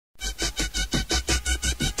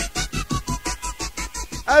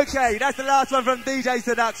Okay, that's the last one from DJ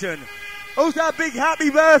Seduction. Also a big happy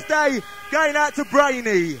birthday going out to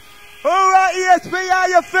Brainy. Alright ESP, how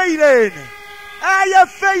you feeling? How you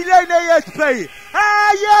feeling ESP?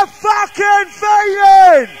 How you fucking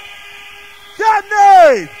feeling? Some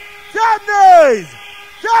noise! Some noise!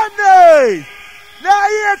 Some noise! Now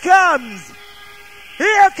here comes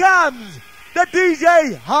the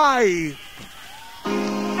DJ High.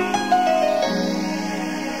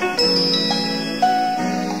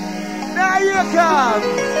 Now here comes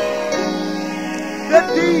the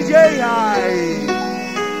DJ High.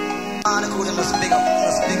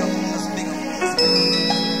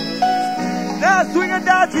 Now swinging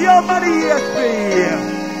down to your money, ESP.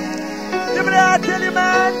 Give me that, I tell you,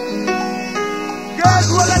 man. Girls,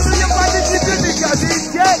 what I do, you find it in music,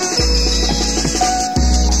 DJ.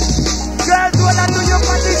 Girls, what I do, you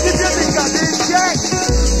find it in music, DJ.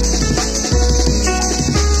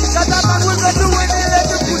 Cause that man will not do anything, let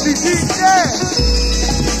the pussy DJ.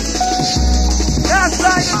 That's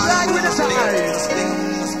right, it's right with the high.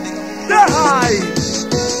 The high.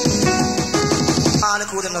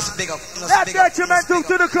 That's detrimental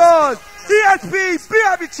to the cause. ESP,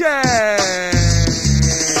 baby chair.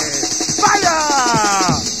 Fire!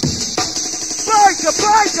 Biker,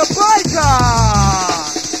 biker, biker!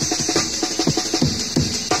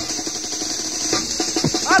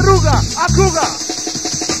 Aruga, akuga.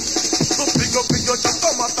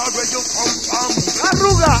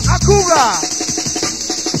 Aruga, akuga.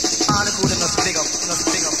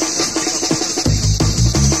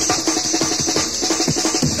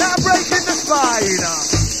 Now breaking the spine.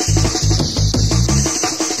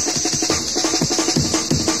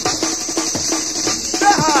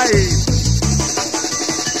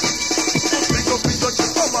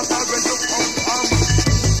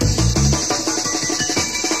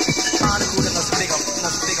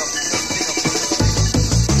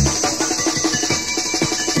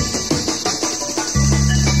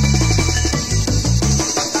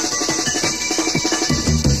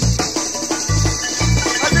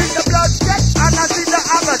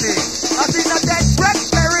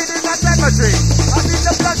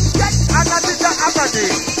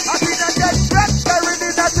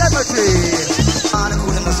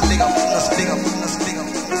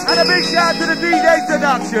 And a big shout to the DJ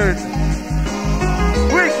Seduction.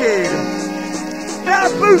 Wicked. Now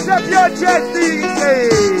boost up your chest, DJ.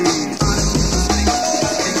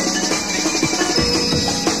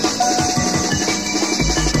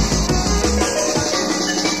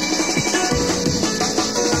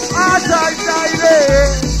 Our time, Daily.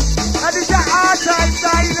 And it's our time,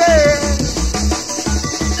 Daily.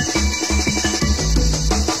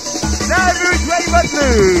 Now lose, ready but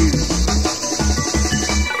lose.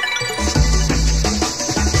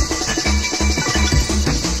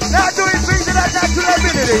 Now doing things in that natural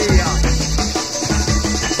ability.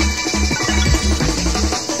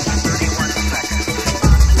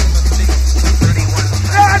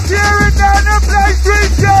 Now tearing down the place,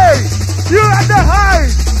 Dreamscape. You at the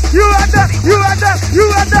high. You at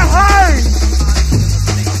the high.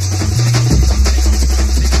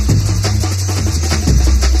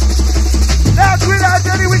 Now without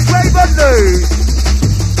any which way but lose.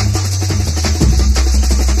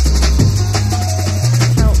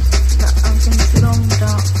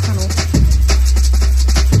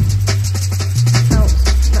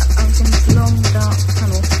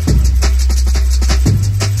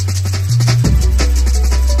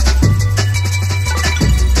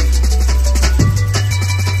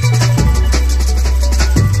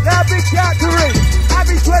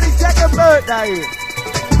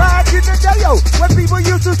 Back in the day, yo, when people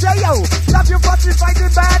used to say, yo, stop your fucking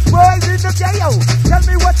fighting bad boys in the day, yo. Tell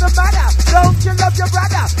me what's the matter, don't you love your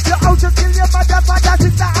brother? You're out to kill your mother, father,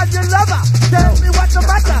 sister, and your lover. Tell me what's the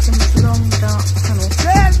matter.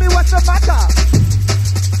 Tell me what's the matter.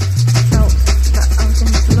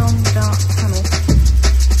 Long dark tunnel.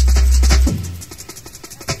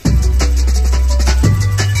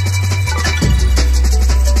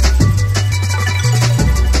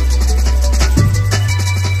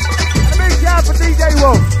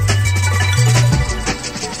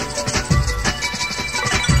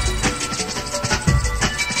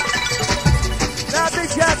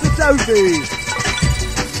 Sophie.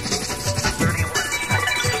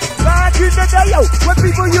 Back in the day, yo, when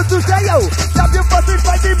people used to say, yo, stop your fussing,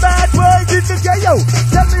 fighting bad boys in the day, yo.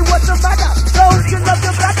 Tell me what's the matter, don't you love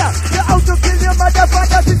your brother? You're out to kill your mother,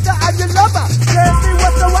 father, sister, and your lover. Tell me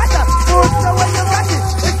what's the matter, who's the way you're running?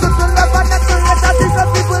 It's good to love and not to let that things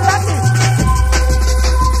of people like it.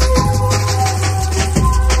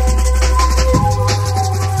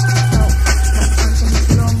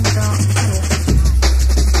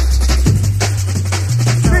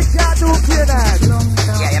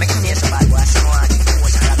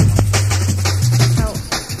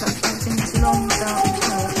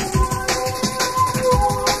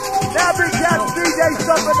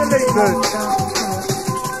 up for the Lincoln.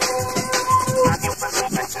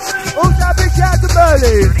 Also a big shout to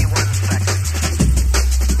Berlin.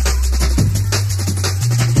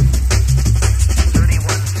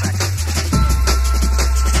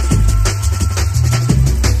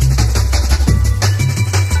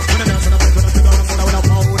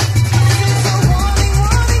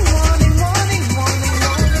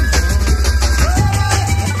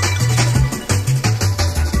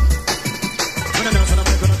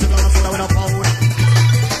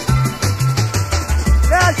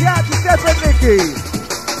 Who's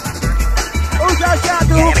out shout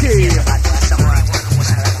to Hookie?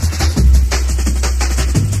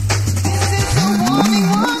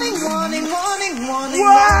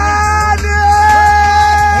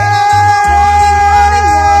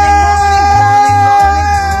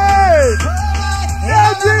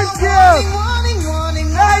 Now Dreamscape!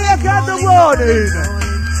 Now you got the warning!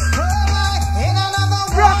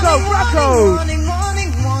 Rocco!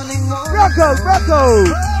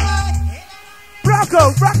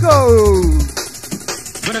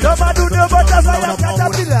 Nobody do no butterfly and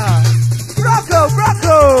caterpillar. Rocco!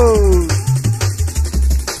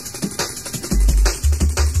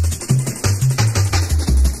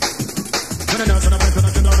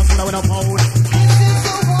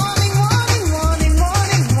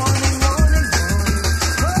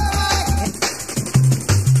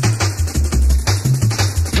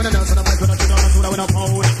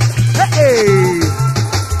 Hey!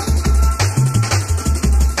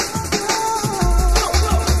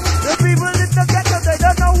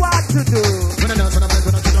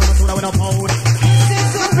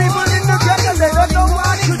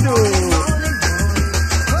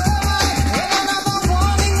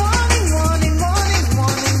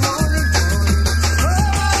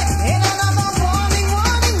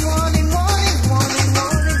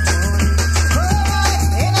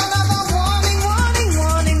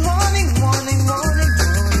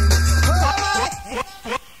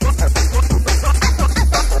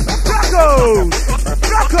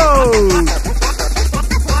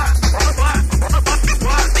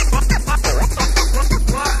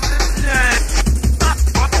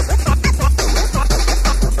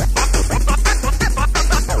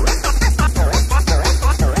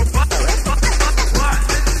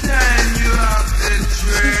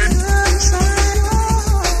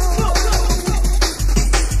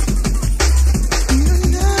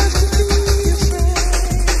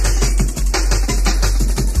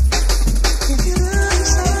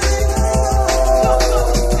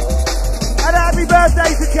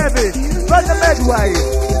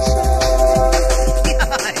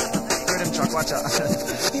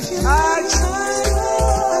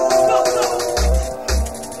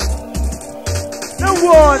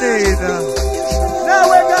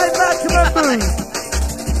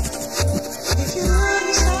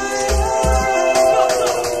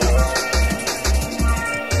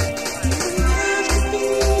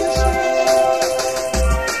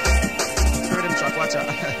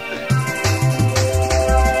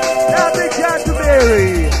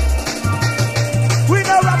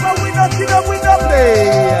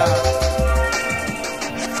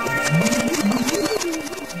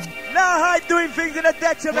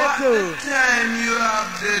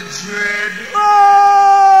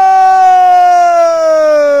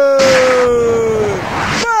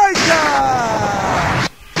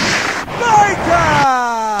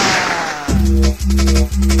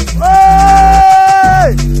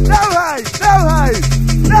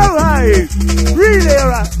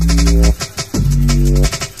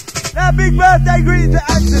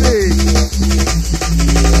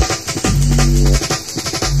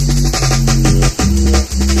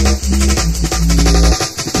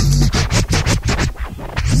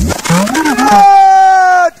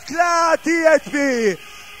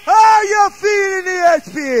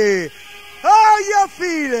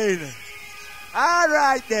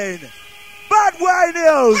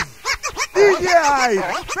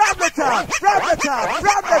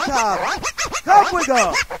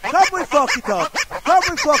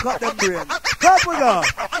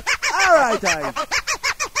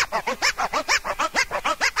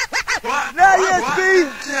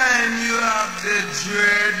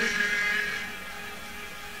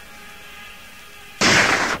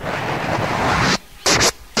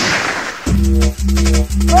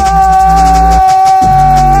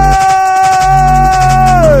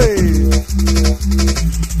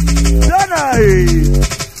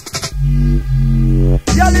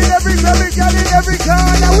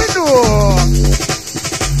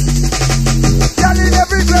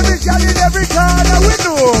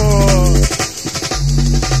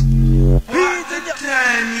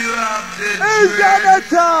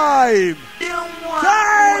 time.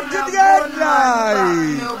 Time to get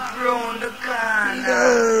live.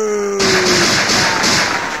 No.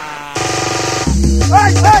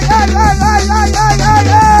 Hey, hey, hey, hey, hey, hey, hey, hey,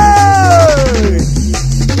 hey.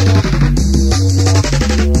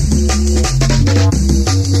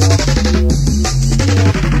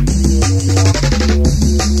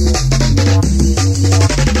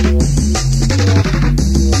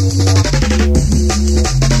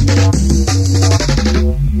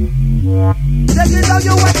 Take it down,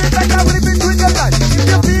 you want it back down with between your legs. If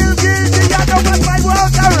you feel guilty, you know what my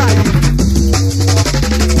world's alright.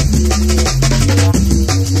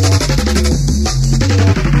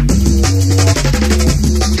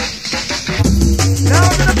 Now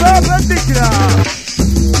to the perpendicular.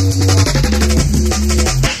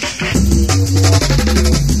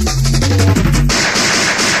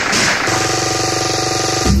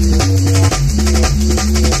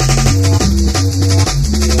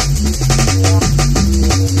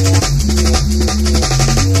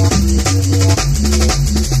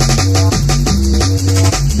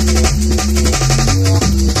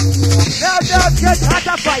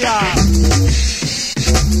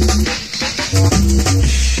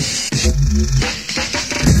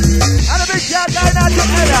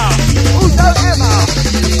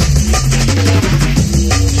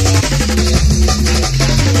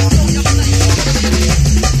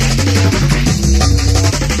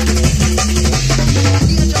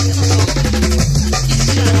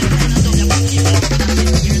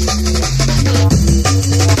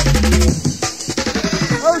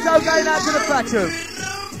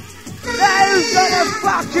 Who's got a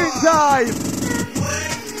fucking time?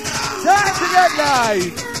 Time to get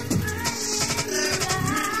live.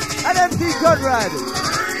 And MC Conrad.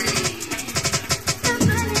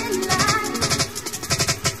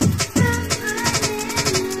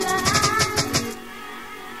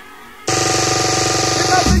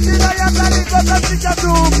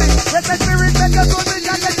 Let the spirit make us all the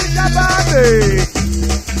young and the baby.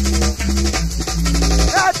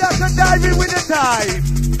 Now Dr. Diving with the time.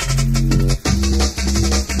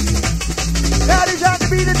 That is how to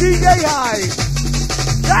be the DJ high.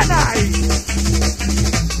 That night.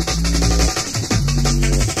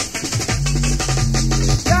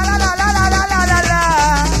 La la la la la la la la la.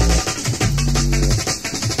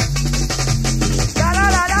 La la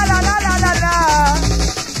la la la la la la la.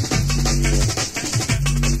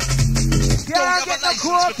 Can't get no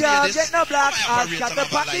cool, can't get no black. I've got the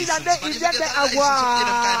parties and the Indian that I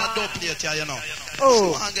want.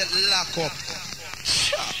 Oh. And get locked up.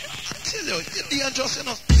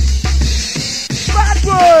 Bad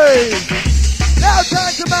boy! Now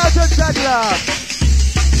time to Mountain Saddler.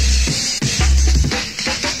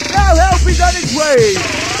 Now help is on its way.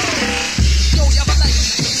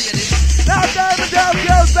 Now Diamond Down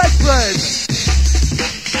Girl's best friend.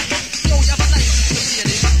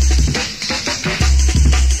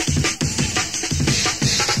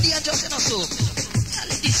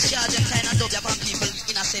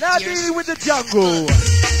 Now dealing with the jungle.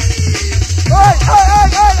 Hey, hey, hey,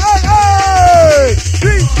 hey, hey, hey!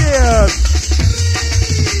 Dreamscape!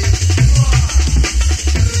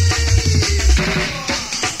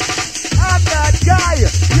 I'm that guy,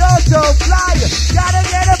 you're so fly. Gotta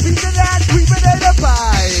get a piece of that sweet potato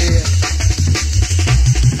pie.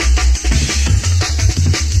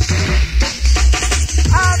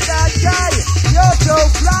 I'm that guy, you're so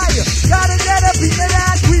fly. Gotta get a piece of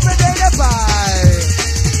that sweet potato pie.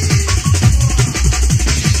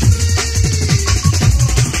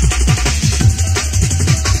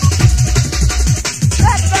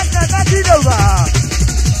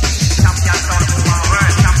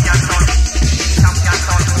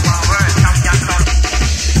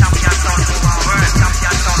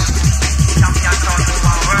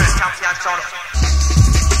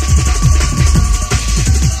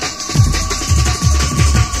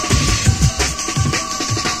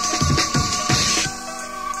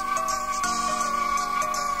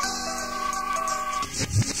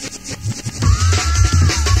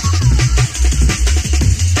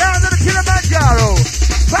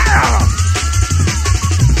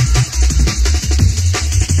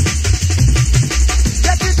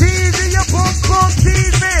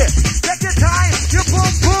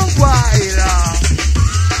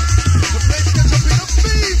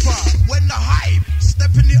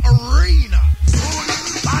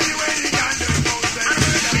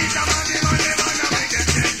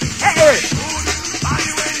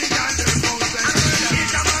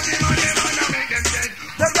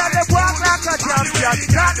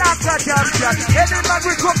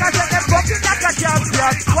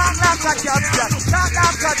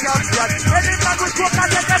 Any man with coke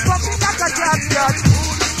and let them fuck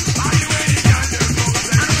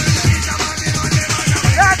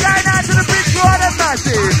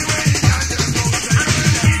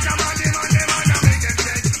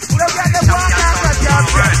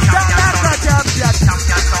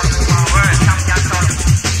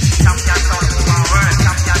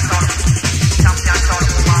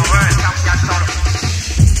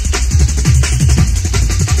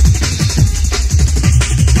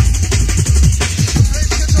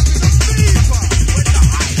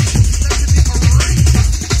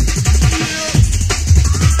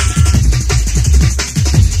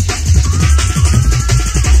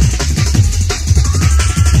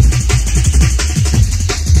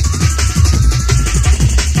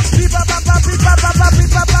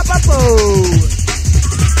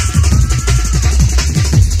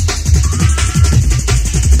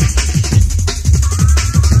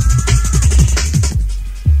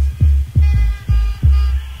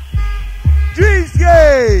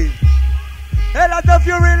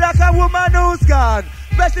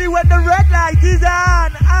especially when the red light is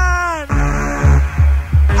on.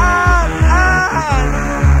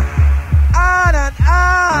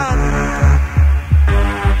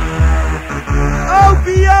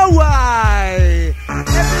 OPOY.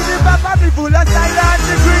 Everything about me full of silent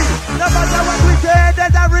degree. No matter what we say,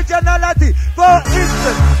 there's originality. For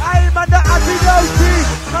instance, I'm under acid OT.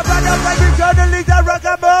 My brother, when we journalists are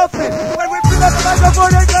ragamuffin. When we pull up the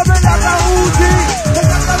microphone, they come in like a Uzi. They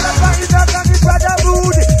got the rapper in the gang, it's rather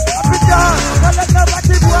moody. Up and down, but let's know what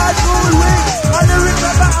it was, cool wing. And the rich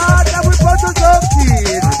of my heart, and we go to some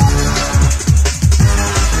kids.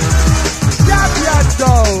 Champion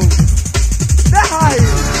zone. The high.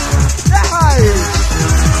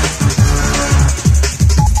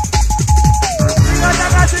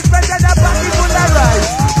 Sing better than Patty full of rice.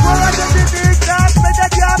 Go on to the big dance, better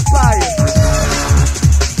than pie.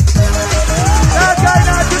 Now going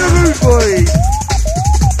out to the rude boys.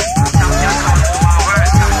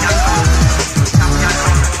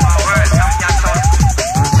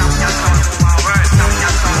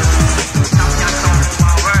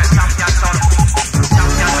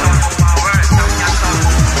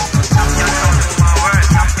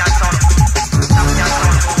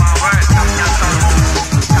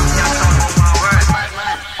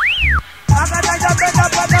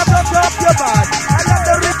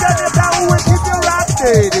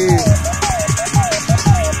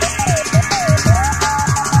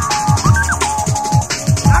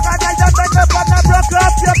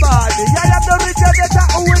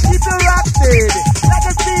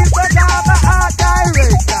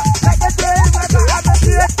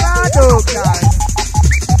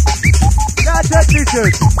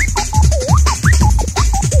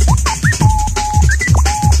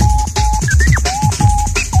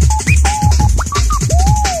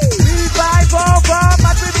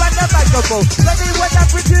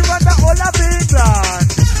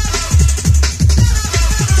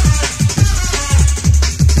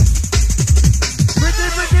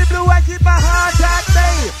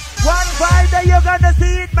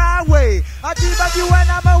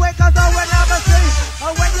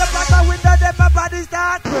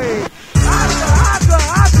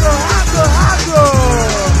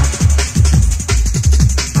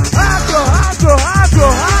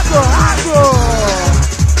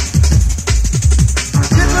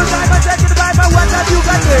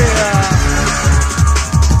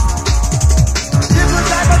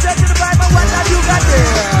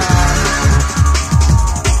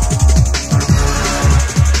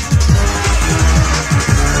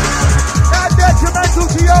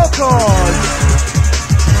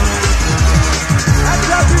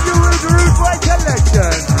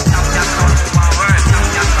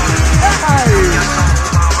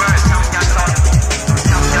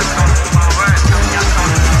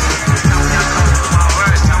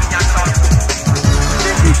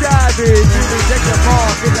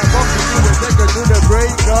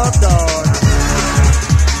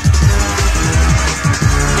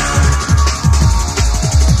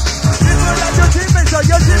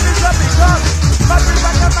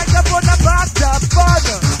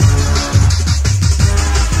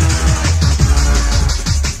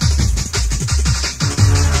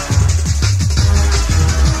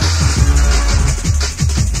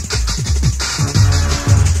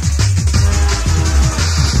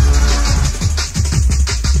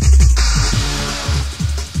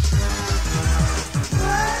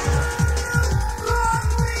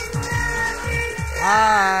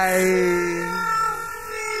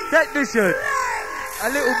 Technician, a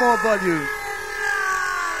little more volume.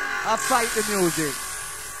 I fight the music.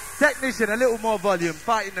 Technician, a little more volume.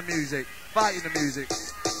 Fighting the music. Fighting the music.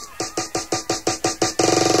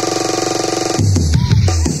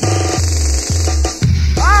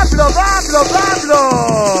 Pablo, Pablo, Pablo.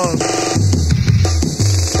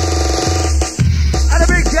 And a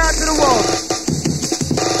big shout to the wall.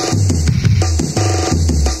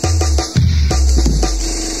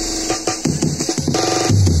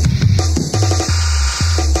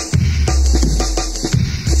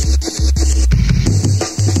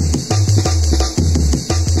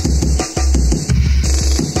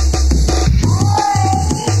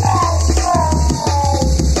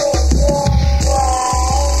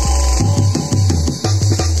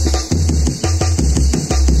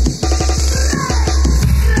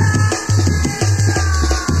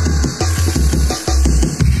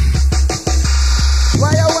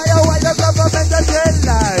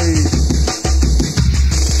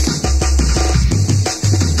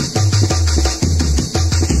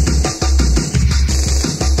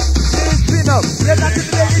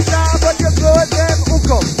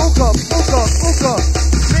 Hook up.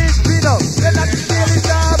 Please speed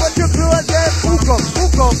up.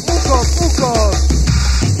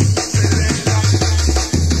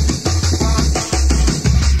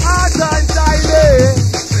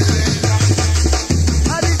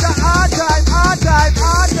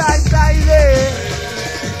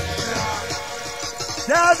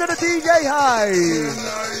 live.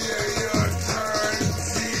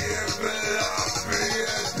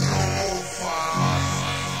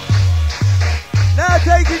 Now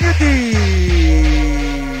taking you deep.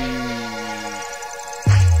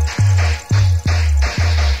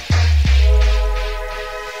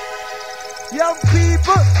 Young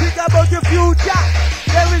people, think about your future.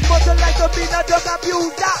 There is more to life than being a drug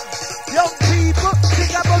abuser. Young people,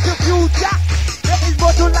 think about your future. There is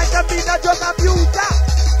more to life than being a drug abuser.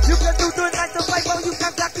 You can do 2 9 to 5, but you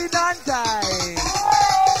can clock in on time.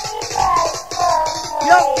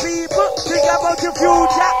 Young people, think about your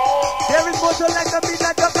future. There is more to life than being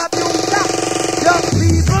a drug abuser. Young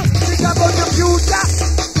people, think about your future.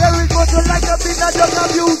 There is more to life than being a drug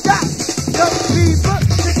abuser. Young people,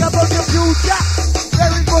 think about your future.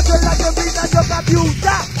 There is more to life than being a drug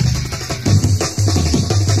abuser.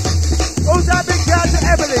 Who's that big girl to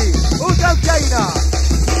Emily? Who's that Jaina?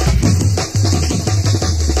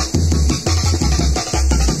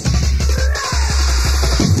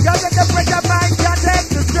 Can't take the pressure, mind, can't take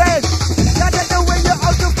the stress. Can't take the way you're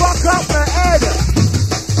out to fuck up my head.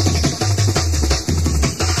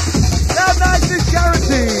 Now nice is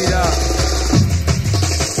guaranteed.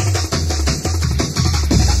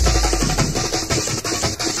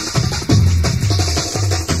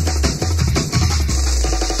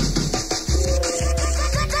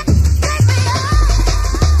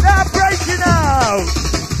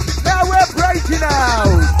 Now we're breaking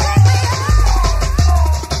out.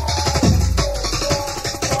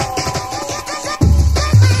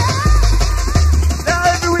 Now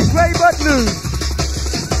every which way but loose.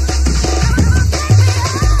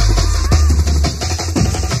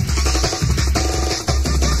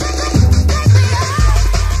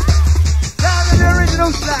 Down to the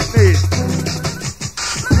original slackness.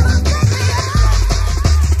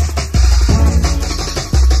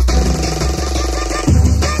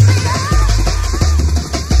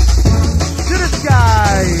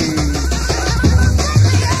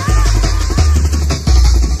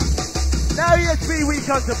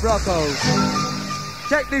 Comes to Broncos.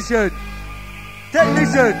 Technician,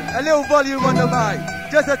 a little volume on the mic,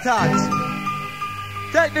 just a touch.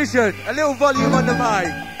 Technician, a little volume on the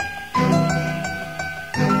mic.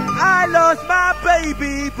 I lost my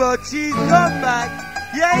baby, but she's come back.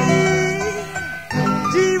 Yay!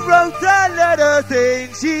 She wrote a letter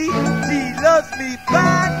saying she loves me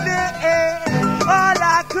badly. All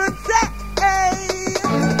I could say,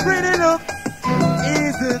 pretty looks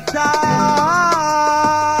isn't time.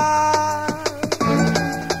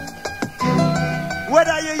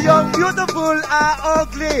 Whether you're young, beautiful, or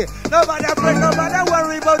ugly, nobody afraid, nobody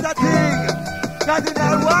worry about a thing. Cause in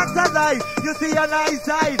all walks of life, you see a nice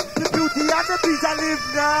side, the beauty and the peace I live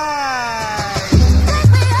nice.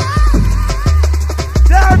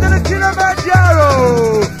 Down to the Kilimanjaro,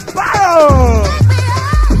 Barrow!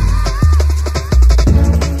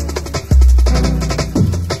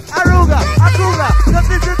 Aruga, just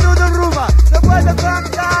listen to the rumor. The boy the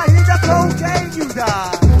gangster, he's a cocaine user.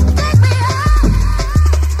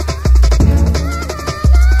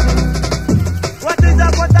 What is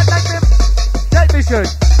that? What that like him? Technician,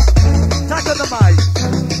 touch on the mic.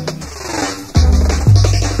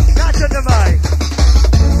 Touch on the mic.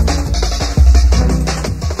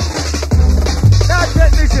 Now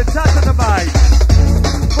technician, touch on the mic.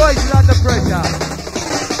 Voice is under pressure.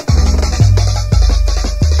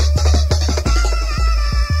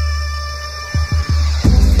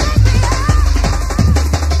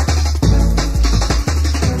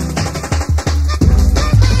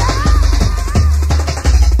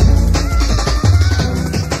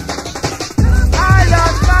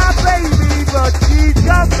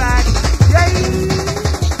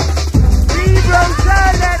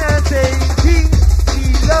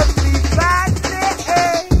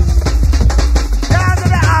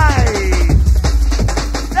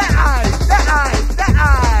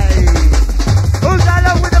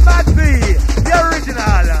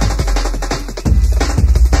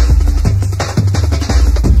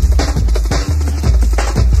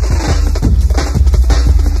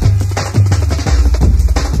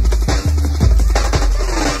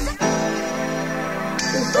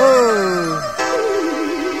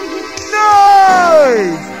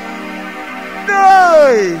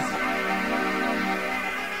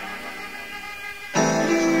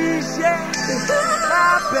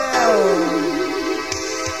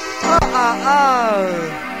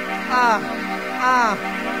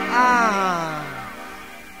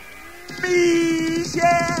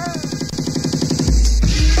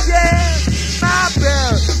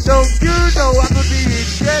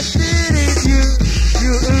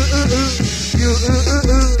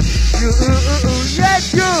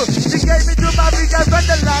 Yes, you. came into my vision from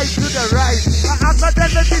the light to the right. I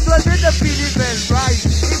accidentally it was in the feeling felt right.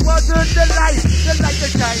 It wasn't the light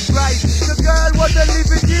that shine bright. The girl wasn't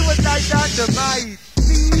living, she was like dynamite.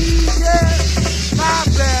 Yeah, my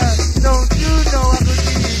bad. Don't you know I could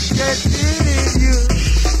be getting in you?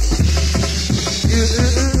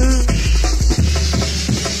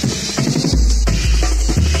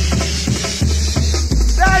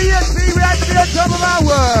 Now ESP, we have to be on top of our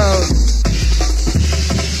world.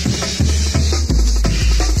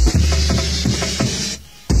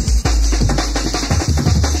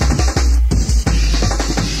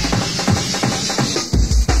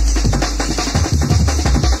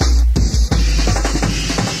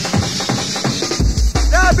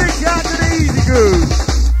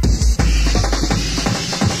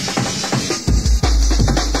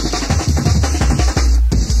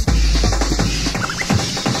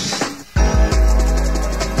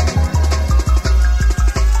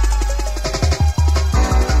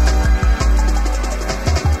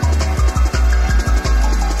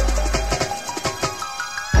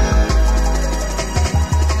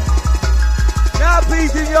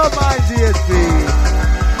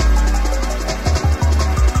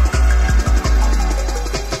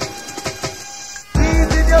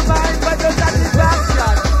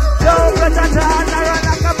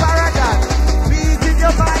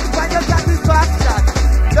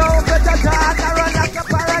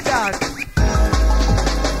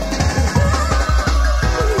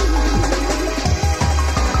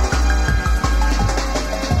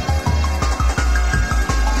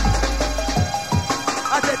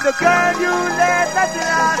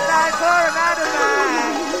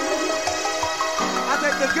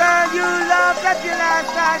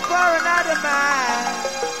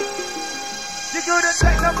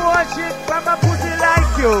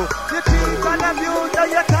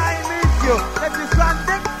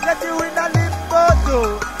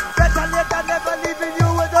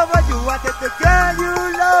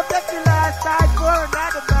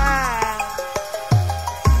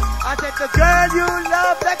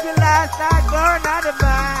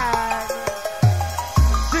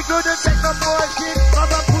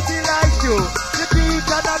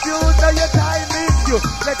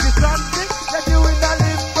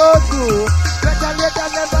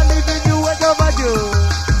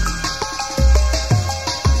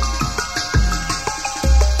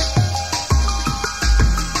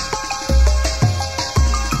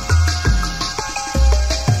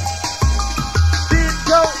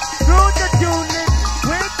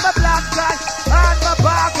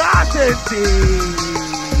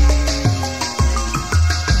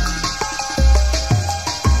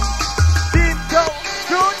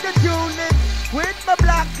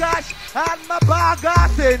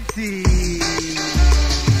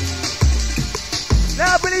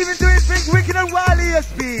 Now I believe in doing things wicked and wild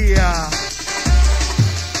ESP.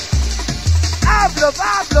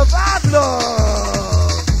 Hablo.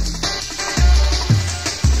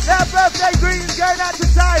 Now birthday greetings going out to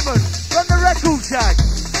Simon from the Record Shack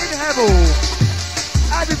in Hemel.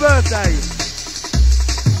 Happy birthday.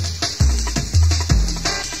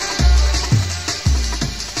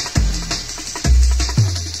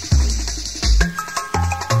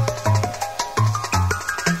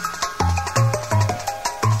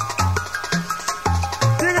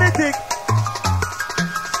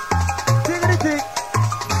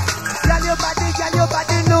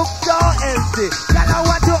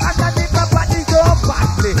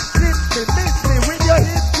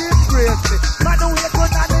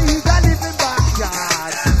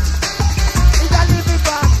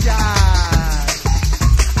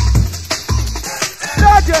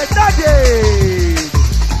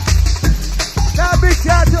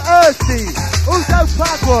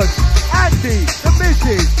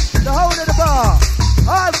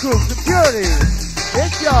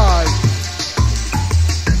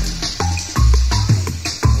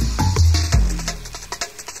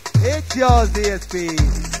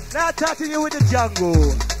 Now touching you with the jungle.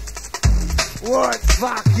 What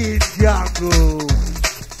fucking jungle?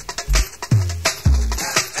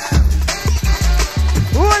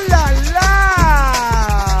 Ooh la la!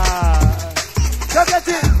 Go get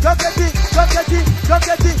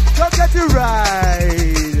it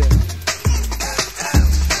right.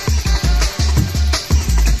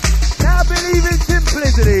 Now believe in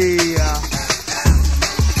simplicity.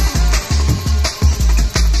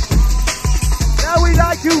 We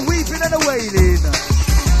like you weeping and a wailing.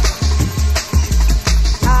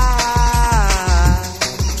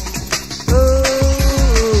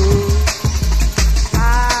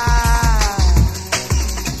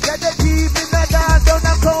 Get the deep in the dance on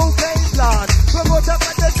the cocaine plant. Promote up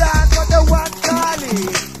at the dance, but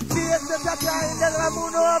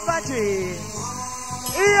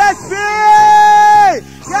ESP!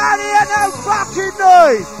 Can't hear no fucking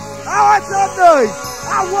noise! I want some noise!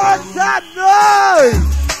 I want some noise!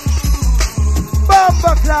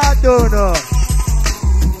 Bomba Cloud Donor!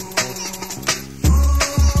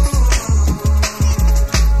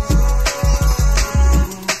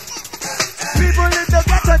 People in the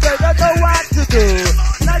ghetto, they don't know what to do.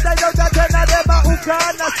 Now they know that none of them are who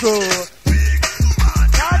can go.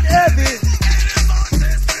 Not heavy.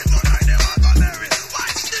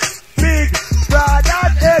 Big, broad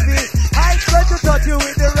and heavy. I'm going to touch you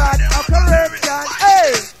with the rod of correction.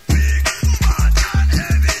 Hey!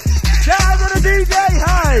 Down to the DJ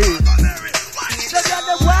high. They got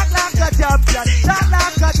them walk like a champion, talk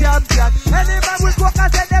like a champion. Any man with walk and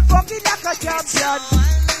say them fucking like a champion.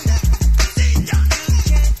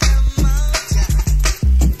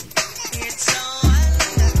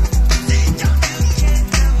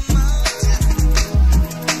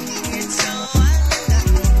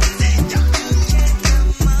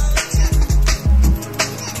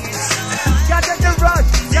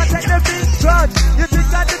 You think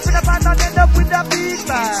that it's gonna find and end up with the beat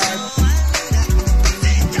bag.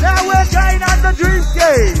 Now we're going on the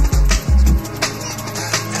Dreamscape.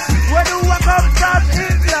 When you walk up from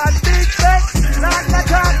England, big bet, like the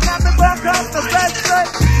top, now me walk up the best bet.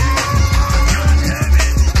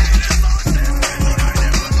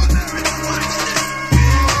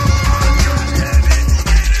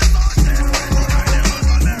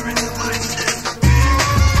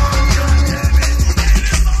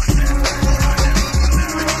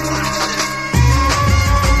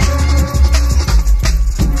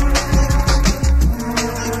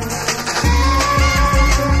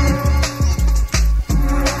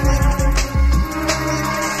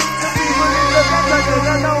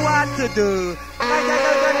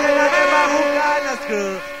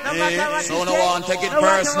 So no one take it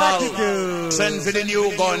personal. Send for the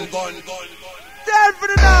new gun. Send for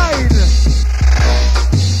the 9.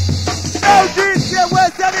 No Dreamscape,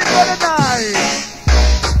 we're sending for the 9.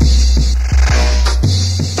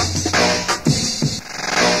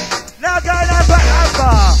 Now going on for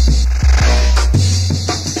Amber.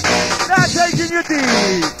 Now taking your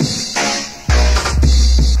deed.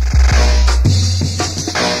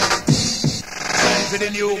 For the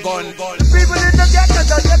new gun. People in the ghetto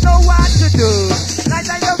don't know what to do. Like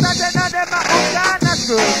I know that none of them are who can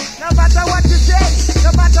screw. No matter what you say,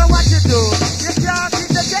 no matter what you do, you can't in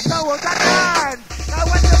the ghetto won't dance. Now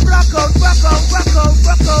when you rock out, why?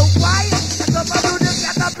 And some of you just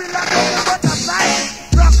get up in like a butterfly.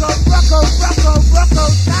 Rock out,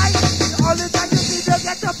 tight. The only time you see the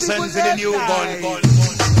ghetto people send for the new gun.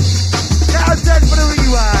 Now send for the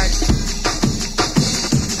rewind.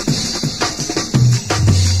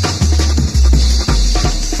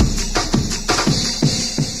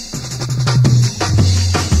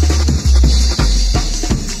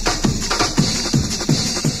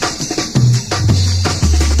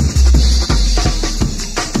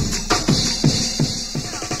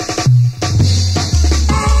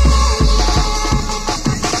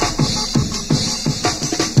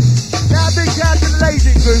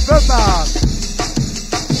 From Mark.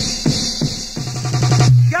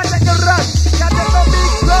 Got like a rush, got like a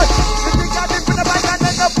big rush. You think I did put the bike and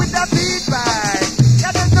end up with the feedback.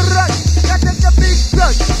 Got like a rush, got like a big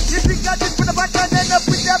rush. You think I did put the bike and end up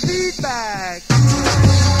with the feedback.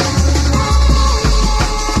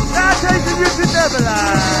 Now taking you to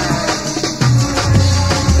Neverland.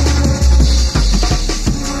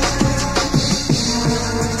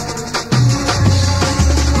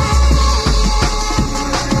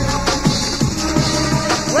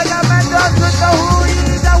 Doesn't know who he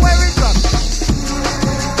is or where he's from.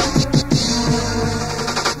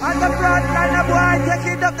 On the front line, the boy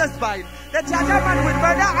taking up the spine. The charger man with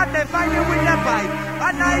murder and they find him with the fight.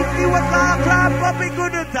 And I see what's called popping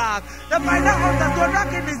good to talk. The finder out the store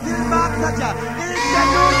rocking his still mark such a. He's the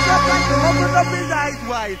new stuff like to open up his eyes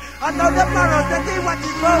wide. And now the parents they see what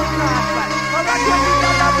he's going on. But I tell you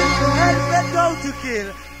that I've been helmet go to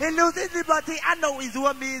kill. He loses liberty and now his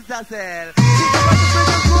one means as hell. He's about to bring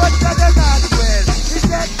the good to the last well. He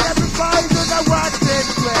said everybody do the watch this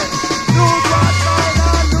well. Do what mine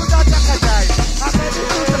and do not take a time. I'm ready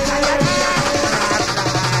to the fire.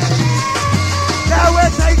 Now we're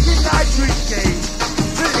taking our Dreamscape.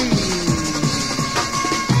 Please.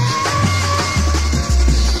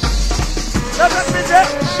 Not up in there.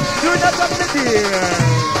 Do not up in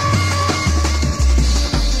there.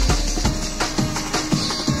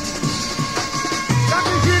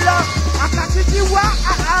 Akakitiwa, Akakitiwa,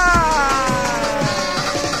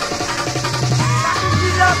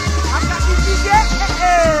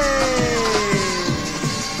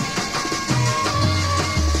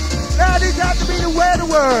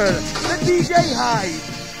 girl, the DJ Hyde.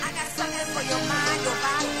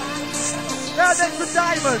 Now next to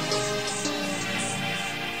Diamond.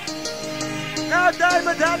 Now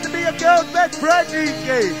Diamond has to be a girl's best friend these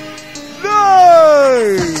days.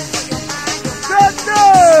 Nice! That's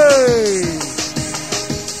nice!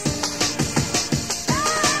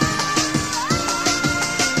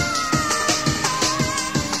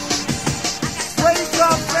 Wake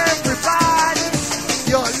up everybody,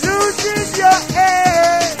 you're losing your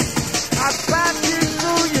head. I'm passing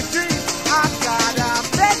through your dreams, I've got a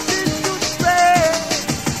message to spread.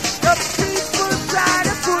 The people try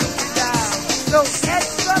to put me down, no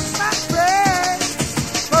extra my friend.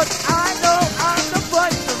 But I know I'm the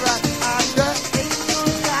voice of right, I'm the angel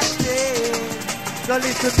that says. So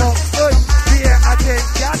listen up, good, pay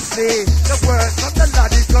attention, see. The words from the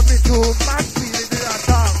Lord is coming to my feeling in a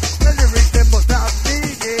tongue. The lyrics they must have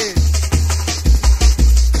meaning.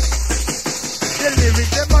 The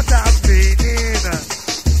lyrics they must have meaning.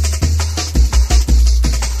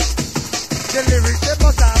 The lyrics they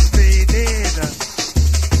must have meaning.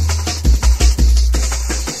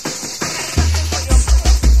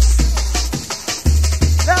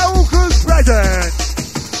 Now who's present?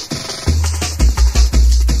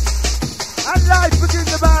 And life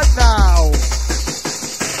begins about now.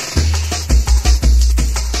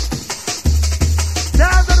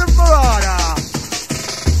 Down to the Marauder.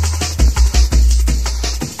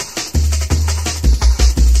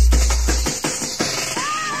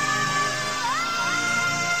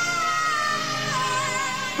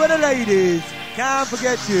 For the ladies, can't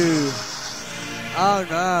forget you. Oh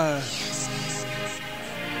no.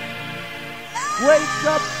 Wake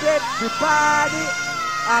up everybody,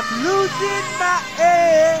 I'm losing my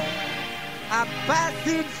head. I'm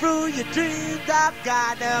passing through your dreams, I've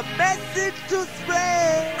got a message to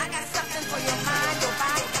spread. I got something for your mind, your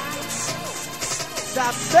body. The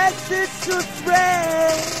message to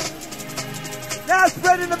spread. Now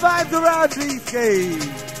spreading the vibes around Dreamscape.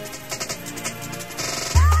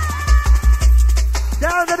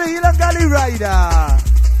 Down to the Hill and Gully Rider.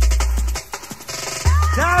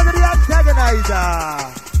 Down to the Antagonizer.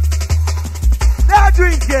 Now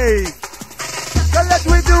Dreamscape. So let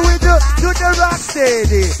we do the rock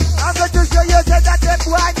steady. I'm going to show you that them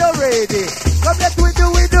wine not ready. Come let we do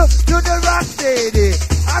the rock steady.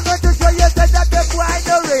 I'm going to show you that them wine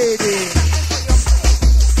not ready.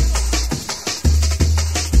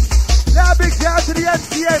 Now big shout to the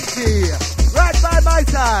MCMC. Right by my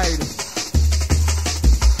side.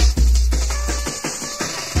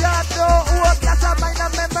 Can't know who has a mind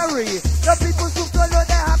and memory. The people who follow,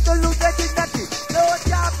 they have to lose their dignity. No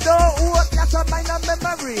job, no work, that's a mind and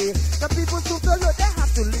memory. The people who follow, they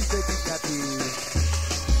have to lose their dignity.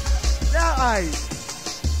 Now I.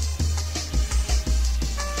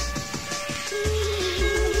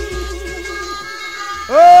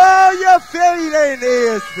 Oh, you're feeling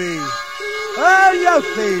ESP. Oh, you're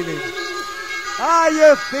feeling. Are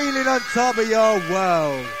you feeling on top of your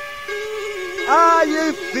world? Are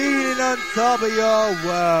you feeling on top of your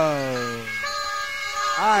world?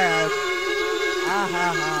 I am.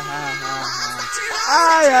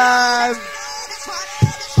 I am.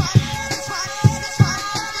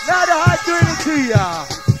 Now the heart doing it to ya.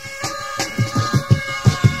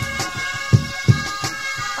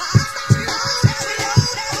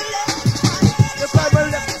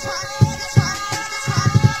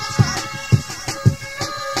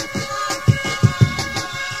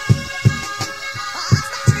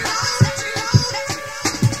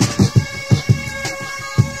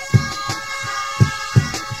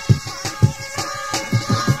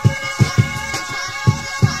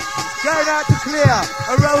 Out to Clear,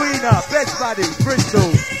 a Rowena, Best Buddy,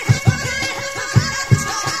 Bristol.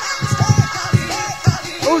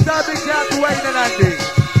 Also a big shout to Wayne and Andy.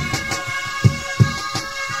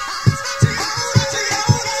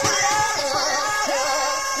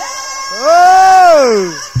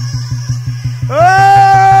 Oh! Oh!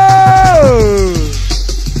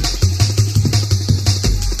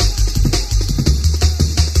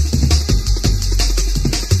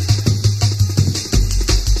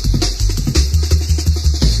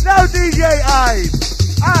 DJ Ice.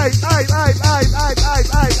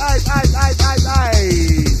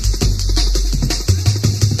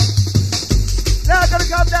 Now gonna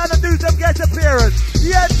come down and do some guest appearance.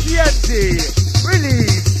 The NTNT.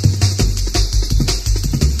 Release.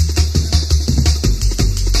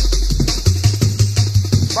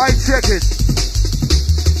 Mic check it.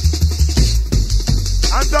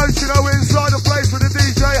 And don't you know we're inside the place with the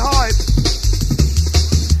DJ Hype.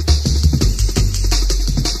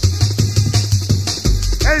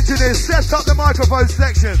 Engineers, set up the microphone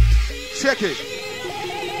section. Check it.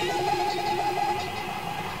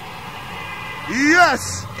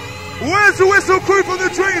 Yes. Where's the whistle crew from the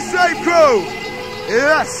Dreamscape crew?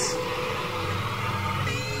 Yes.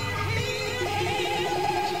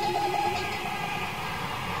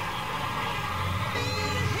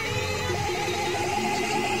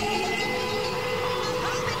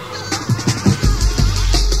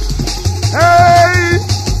 Hey!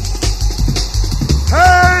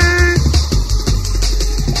 Hey!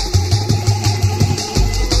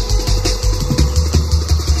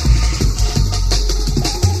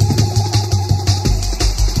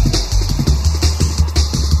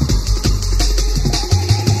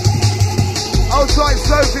 Outside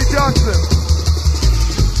Sophie Johnson.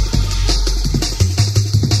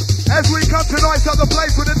 As we come tonight's up the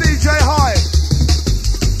place with the DJ High.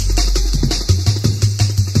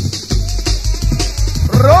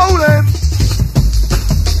 Rolling.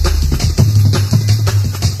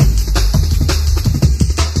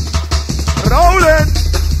 Rolling.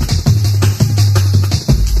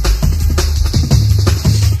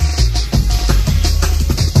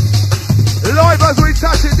 Live as we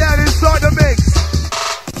touch it down inside the mix.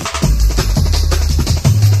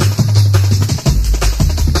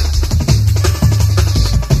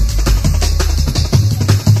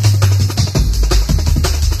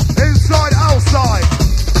 Inside, outside.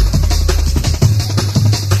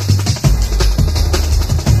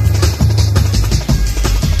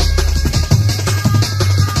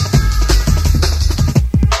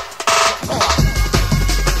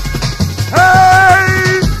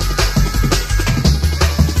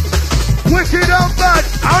 Wicked up bad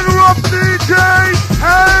and rock DJ.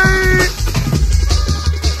 Hey!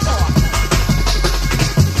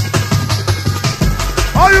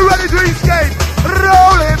 Are you ready, Dreamscape?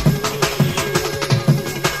 Rolling!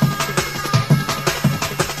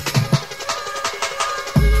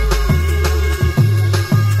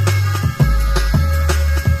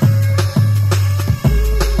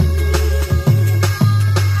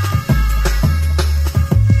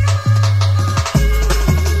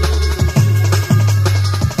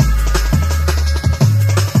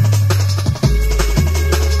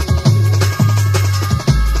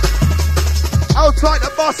 Outside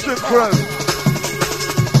the Boston crew.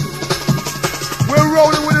 We're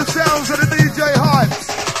rolling with the sounds of the DJ Hypes.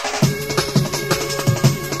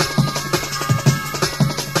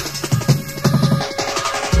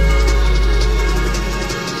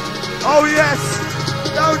 Oh yes,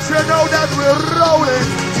 don't you know that we're rolling?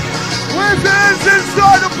 With hands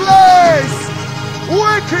inside the place.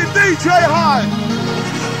 Wicked DJ Hype.